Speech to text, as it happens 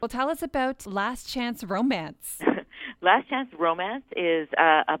Well, tell us about Last Chance Romance. Last Chance Romance is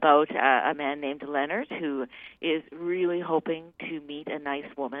about a man named Leonard who is really hoping to meet a nice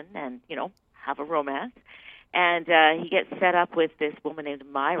woman and, have a romance. And he gets set up with this woman named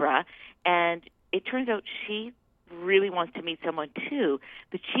Myra, and it turns out she really wants to meet someone too,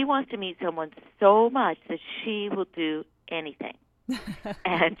 but she wants to meet someone so much that she will do anything.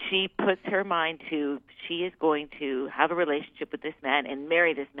 And she puts her mind to, she is going to have a relationship with this man and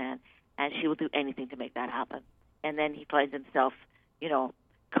marry this man, and she will do anything to make that happen. And then he finds himself,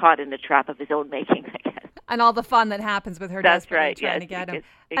 caught in the trap of his own making, I guess. And all the fun that happens with her That's desperately right, trying yes, to get him.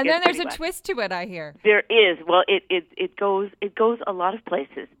 It and then there's a wacky. twist to it, I hear. There is. Well, it goes a lot of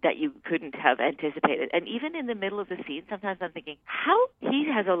places that you couldn't have anticipated. And even in the middle of the scene, sometimes I'm thinking, he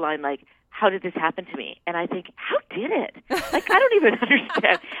has a line like, how did this happen to me? And I think, how did it? Like, I don't even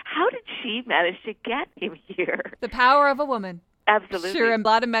understand. How did she manage to get him here? The power of a woman. Absolutely. Sure, and a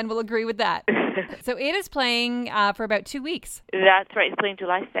lot of men will agree with that. So it is playing for about 2 weeks. That's right. It's playing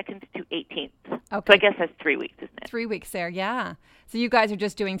July 2nd to 18th. Okay. So I guess that's 3 weeks, isn't it? 3 weeks there, yeah. So you guys are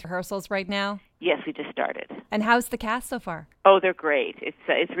just doing rehearsals right now? Yes, we just started. And how's the cast so far? Oh, they're great.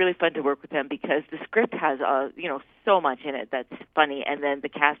 It's really fun to work with them because the script has so much in it that's funny, and then the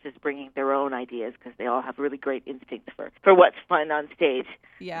cast is bringing their own ideas because they all have really great instincts for what's fun on stage.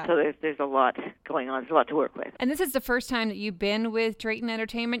 Yeah. So there's a lot going on. There's a lot to work with. And this is the first time that you've been with Drayton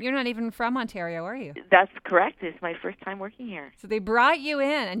Entertainment. You're not even from Ontario, are you? That's correct. It's my first time working here. So they brought you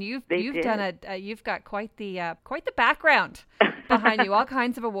in, and you've done you've got quite the background behind you. All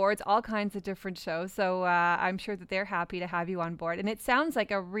kinds of awards, all kinds of different shows. So I'm sure that they're happy to have you on board. And it sounds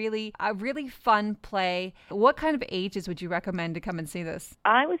like a really fun play. What kind of ages would you recommend to come and see this?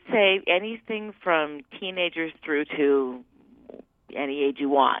 I would say anything from teenagers through to any age you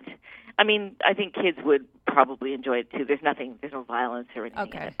want. I mean, I think kids would probably enjoy it too. There's no violence or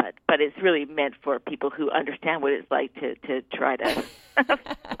anything in it, but it's really meant for people who understand what it's like to try to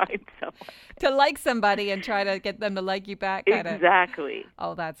find someone. To like somebody and try to get them to like you back. Kinda. Exactly.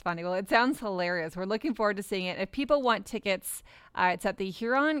 Oh, that's funny. Well, it sounds hilarious. We're looking forward to seeing it. If people want tickets, it's at the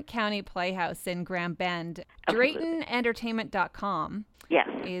Huron County Playhouse in Grand Bend. Draytonentertainment.com. Yes.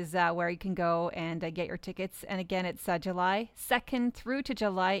 Is where you can go and get your tickets. And again, it's July 2nd through to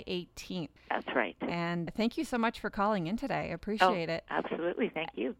July 18th. That's right. And thank you so much for calling in today. I appreciate it. Absolutely. Thank you.